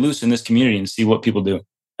let it loose in this community and see what people do.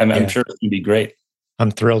 I'm sure it's gonna be great.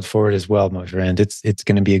 I'm thrilled for it as well, my friend. It's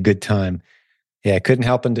going to be a good time. Yeah, it couldn't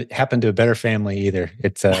happen to a better family either.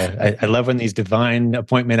 It's I love when these divine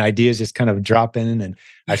appointment ideas just kind of drop in, and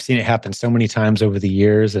I've seen it happen so many times over the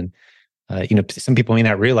years. And some people may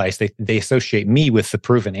not realize they associate me with the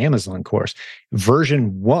Proven Amazon course.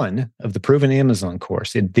 Version 1 of the Proven Amazon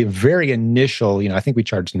course, the very initial, I think we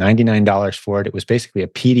charged $99 for it. It was basically a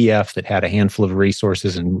PDF that had a handful of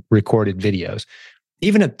resources and recorded videos.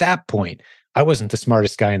 Even at that point, I wasn't the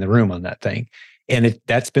smartest guy in the room on that thing. And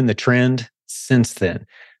that's been the trend since then.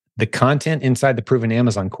 The content inside the Proven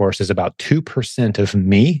Amazon course is about 2% of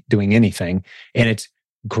me doing anything. And it's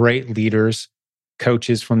great leaders,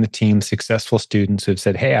 coaches from the team, successful students who have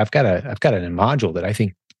said, hey, I've got a module that I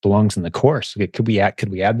think belongs in the course. Could we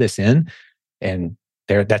add this in? And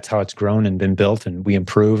that's how it's grown and been built, and we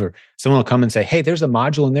improve. Or someone will come and say, hey, there's a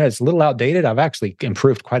module in there that's a little outdated. I've actually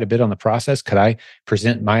improved quite a bit on the process. Could I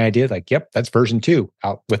present my idea? Like, yep, that's version 2.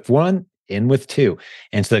 Out with 1, in with 2.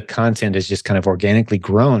 And so the content has just kind of organically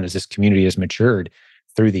grown as this community has matured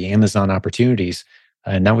through the Amazon opportunities.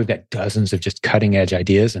 And now we've got dozens of just cutting edge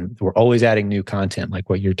ideas, and we're always adding new content like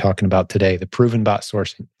what you're talking about today, the proven bot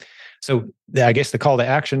sourcing. So I guess the call to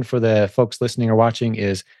action for the folks listening or watching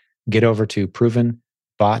is get over to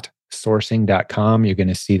provenbotsourcing.com. You're going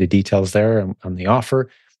to see the details there on the offer.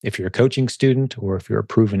 If you're a coaching student or if you're a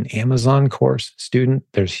Proven Amazon course student,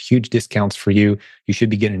 there's huge discounts for you. You should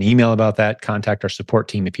be getting an email about that. Contact our support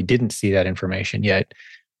team if you didn't see that information yet,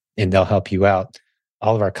 and they'll help you out.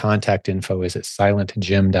 All of our contact info is at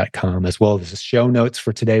silentgym.com, as well as the show notes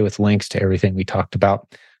for today with links to everything we talked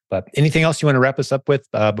about. But anything else you want to wrap us up with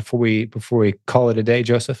before we call it a day,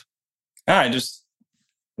 Joseph? I'm just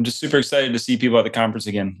super excited to see people at the conference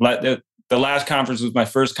again. The last conference was my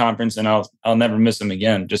first conference, and I'll never miss them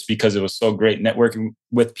again, just because it was so great networking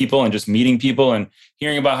with people and just meeting people and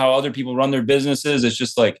hearing about how other people run their businesses. It's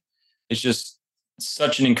just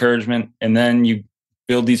such an encouragement. And then you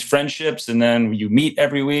build these friendships, and then you meet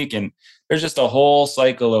every week, and there's just a whole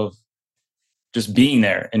cycle of just being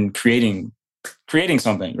there and creating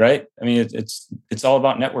something, right? I mean, it's all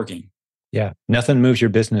about networking. Yeah. Nothing moves your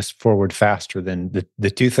business forward faster than the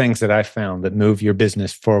two things that I found that move your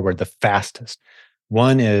business forward the fastest.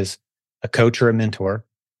 One is a coach or a mentor,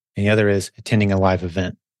 and the other is attending a live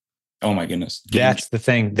event. Oh my goodness. That's the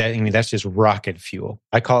thing that's just rocket fuel.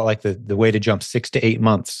 I call it like the way to jump 6 to 8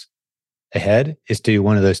 months ahead is to do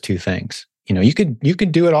one of those two things. You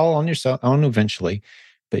could do it all on your own eventually,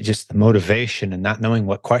 but just the motivation and not knowing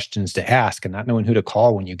what questions to ask and not knowing who to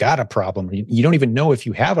call when you got a problem. You don't even know if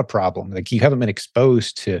you have a problem. Like, you haven't been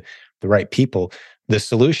exposed to the right people. The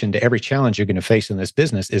solution to every challenge you're going to face in this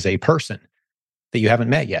business is a person that you haven't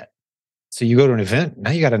met yet. So you go to an event,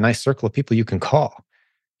 now you got a nice circle of people you can call.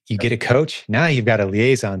 You get a coach, now you've got a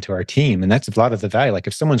liaison to our team. And that's a lot of the value. Like,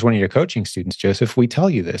 if someone's one of your coaching students, Joseph, we tell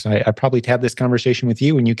you this. I probably had this conversation with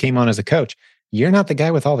you when you came on as a coach. You're not the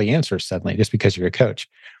guy with all the answers suddenly just because you're a coach.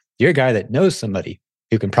 You're a guy that knows somebody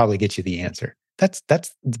who can probably get you the answer. That's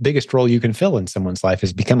the biggest role you can fill in someone's life,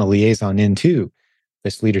 is become a liaison into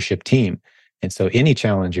this leadership team. And so any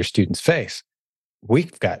challenge your students face,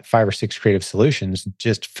 we've got 5 or 6 creative solutions,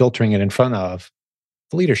 just filtering it in front of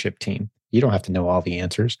the leadership team. You don't have to know all the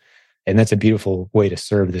answers. And that's a beautiful way to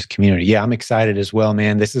serve this community. Yeah, I'm excited as well,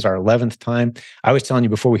 man. This is our 11th time. I was telling you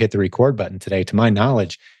before we hit the record button today, to my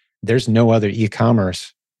knowledge, there's no other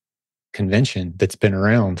e-commerce convention that's been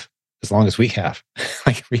around as long as we have.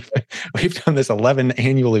 Like, we've done this 11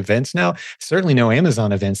 annual events now. Certainly no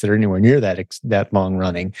Amazon events that are anywhere near that long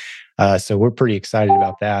running. So we're pretty excited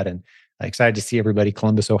about that, and excited to see everybody.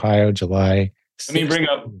 Columbus, Ohio, July 6th. Let me bring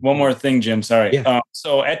up one more thing, Jim. Sorry. Yeah.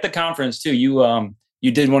 So at the conference too,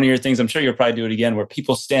 you did one of your things. I'm sure you'll probably do it again, where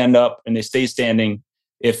people stand up and they stay standing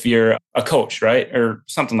if you're a coach, right? Or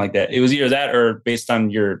something like that. It was either that or based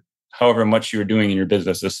on your however much you were doing in your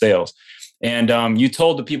business as sales. And you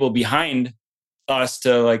told the people behind us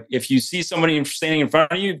to, like, if you see somebody standing in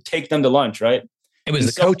front of you, take them to lunch, right? It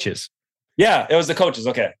was the coaches. Yeah, it was the coaches.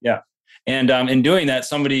 Okay, yeah. And in doing that,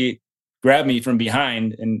 somebody grabbed me from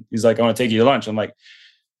behind and he's like, "I want to take you to lunch." I'm like,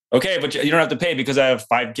 "Okay, but you don't have to pay because I have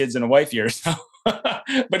 5 kids and a wife here." So,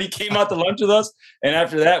 but he came out to lunch with us, and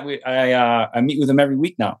after that, I meet with him every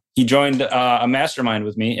week now. He joined a mastermind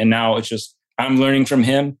with me, and now it's just I'm learning from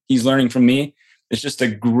him. He's learning from me. It's just a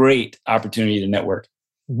great opportunity to network.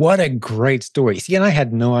 What a great story. See, and I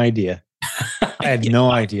had no idea. I had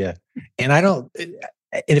no idea. And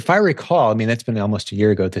if I recall, I mean, that's been almost a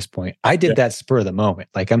year ago at this point. I did that spur of the moment.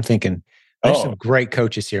 Like, I'm thinking, there's some great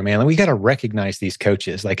coaches here, man. We got to recognize these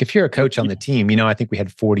coaches. Like, if you're a coach on the team, I think we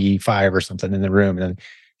had 45 or something in the room. And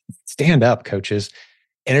stand up, coaches.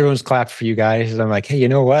 And everyone's clapped for you guys. And I'm like, hey, you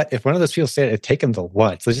know what? If one of those people said, take them to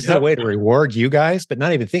lunch. So it's just a way to reward you guys, but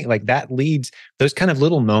not even think like that leads those kind of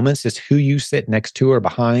little moments is who you sit next to or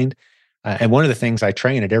behind. And one of the things I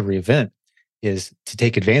train at every event is to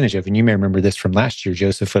take advantage of. And you may remember this from last year,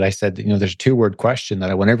 Joseph, but I said, there's a 2-word question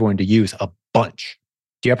that I want everyone to use a bunch.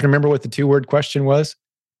 Do you happen to remember what the 2-word question was?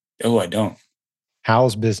 Oh, I don't.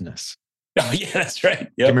 How's business? Oh, yeah, that's right.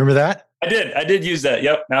 Yep. Do you remember that? I did use that.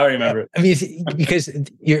 Yep. Now I remember it. I mean, because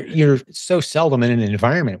you're so seldom in an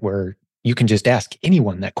environment where you can just ask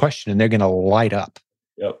anyone that question and they're going to light up.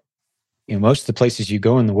 Yep. Most of the places you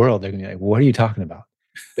go in the world, they're going to be like, what are you talking about?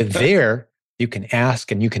 But there you can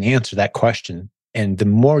ask and you can answer that question. And the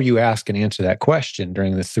more you ask and answer that question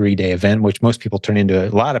during the 3-day event, which a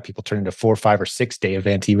lot of people turn into 4, 5, or 6-day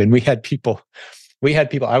event. Even we had people,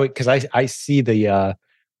 because I see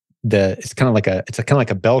it's kind of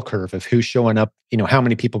like a bell curve of who's showing up, how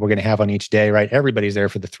many people we're going to have on each day, right? Everybody's there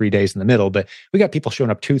for the 3 days in the middle, but we got people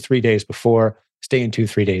showing up 2-3 days before, staying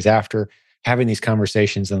 2-3 days after, having these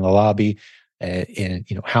conversations in the lobby. And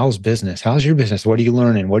how's business? How's your business? What are you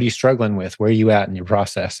learning? What are you struggling with? Where are you at in your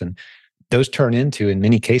process? And those turn into, in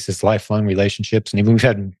many cases, lifelong relationships. And even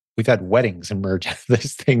we've had weddings emerge out of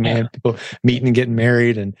this thing, man. People meeting and getting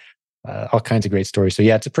married, and all kinds of great stories. So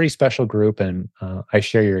yeah, it's a pretty special group, and I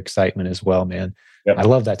share your excitement as well, man. Yep. I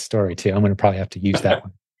love that story too. I'm going to probably have to use that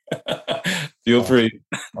one. Feel free.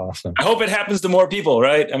 Awesome. I hope it happens to more people,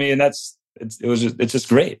 right? I mean, it's just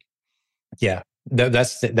great. Yeah,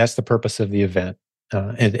 that's the purpose of the event.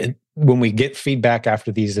 And when we get feedback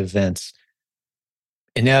after these events,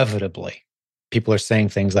 inevitably people are saying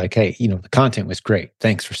things like, hey, the content was great.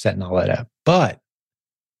 Thanks for setting all that up. But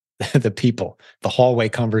the people, the hallway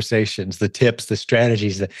conversations, the tips, the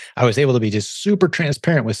strategies, that I was able to be just super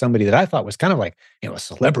transparent with somebody that I thought was kind of like, a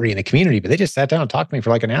celebrity in the community, but they just sat down and talked to me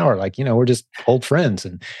for like an hour. Like, we're just old friends.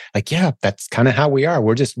 And like, yeah, that's kind of how we are.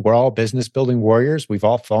 We're all business building warriors. We've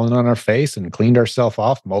all fallen on our face and cleaned ourselves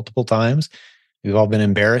off multiple times. We've all been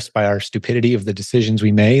embarrassed by our stupidity of the decisions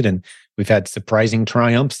we made. And we've had surprising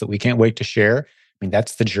triumphs that we can't wait to share. I mean,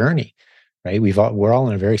 that's the journey. Right? We're all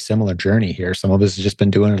in a very similar journey here. Some of us have just been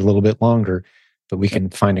doing it a little bit longer, but we can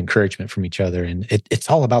find encouragement from each other. And it's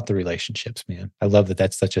all about the relationships, man. I love that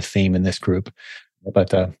that's such a theme in this group.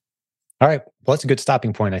 But all right. Well, that's a good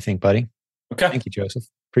stopping point, I think, buddy. Okay. Thank you, Joseph.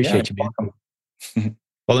 Appreciate you, man.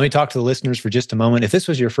 Well, let me talk to the listeners for just a moment. If this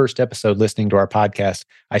was your first episode listening to our podcast,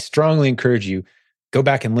 I strongly encourage you, go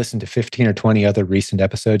back and listen to 15 or 20 other recent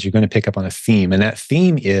episodes. You're going to pick up on a theme. And that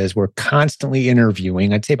theme is we're constantly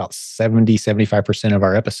interviewing, I'd say about 75% of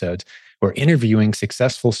our episodes, we're interviewing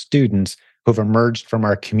successful students who have emerged from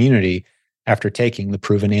our community after taking the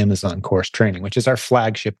Proven Amazon course training, which is our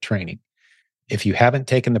flagship training. If you haven't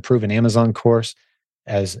taken the Proven Amazon course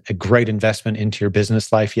as a great investment into your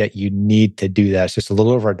business life yet, you need to do that. It's just a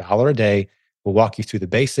little over $1 a day. We'll walk you through the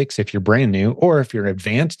basics if you're brand new, or if you're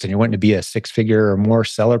advanced and you're wanting to be a 6-figure or more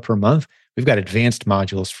seller per month, we've got advanced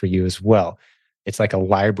modules for you as well. It's like a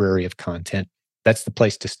library of content. That's the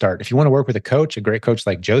place to start. If you want to work with a great coach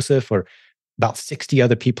like Joseph, or about 60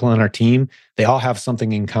 other people on our team, they all have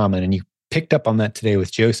something in common. And you picked up on that today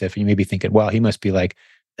with Joseph, and you may be thinking, well, he must be like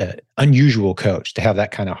an unusual coach to have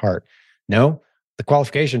that kind of heart. No. The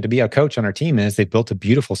qualification to be a coach on our team is they've built a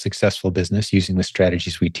beautiful, successful business using the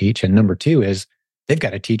strategies we teach. And number 2 is they've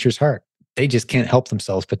got a teacher's heart. They just can't help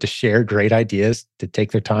themselves but to share great ideas, to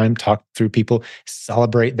take their time, talk through people,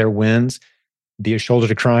 celebrate their wins, be a shoulder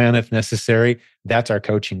to cry on if necessary. That's our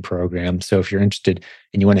coaching program. So if you're interested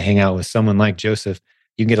and you want to hang out with someone like Joseph,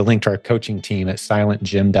 you can get a link to our coaching team at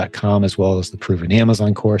silentjim.com, as well as the Proven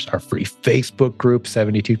Amazon course, our free Facebook group,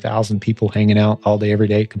 72,000 people hanging out all day, every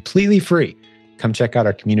day, completely free. Come check out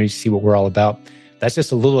our community, see what we're all about. That's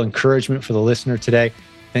just a little encouragement for the listener today.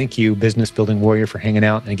 Thank you, Business Building Warrior, for hanging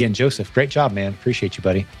out. And again, Joseph, great job, man. Appreciate you,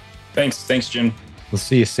 buddy. Thanks, Jim. We'll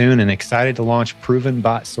see you soon, and excited to launch Proven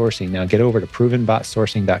Bot Sourcing. Now get over to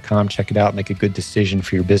provenbotsourcing.com, check it out, make a good decision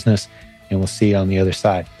for your business, and we'll see you on the other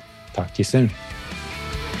side. Talk to you soon.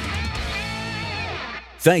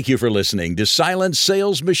 Thank you for listening to Silent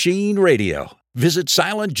Sales Machine Radio. Visit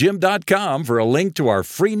silentjim.com for a link to our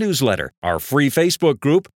free newsletter, our free Facebook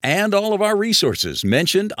group, and all of our resources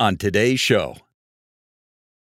mentioned on today's show.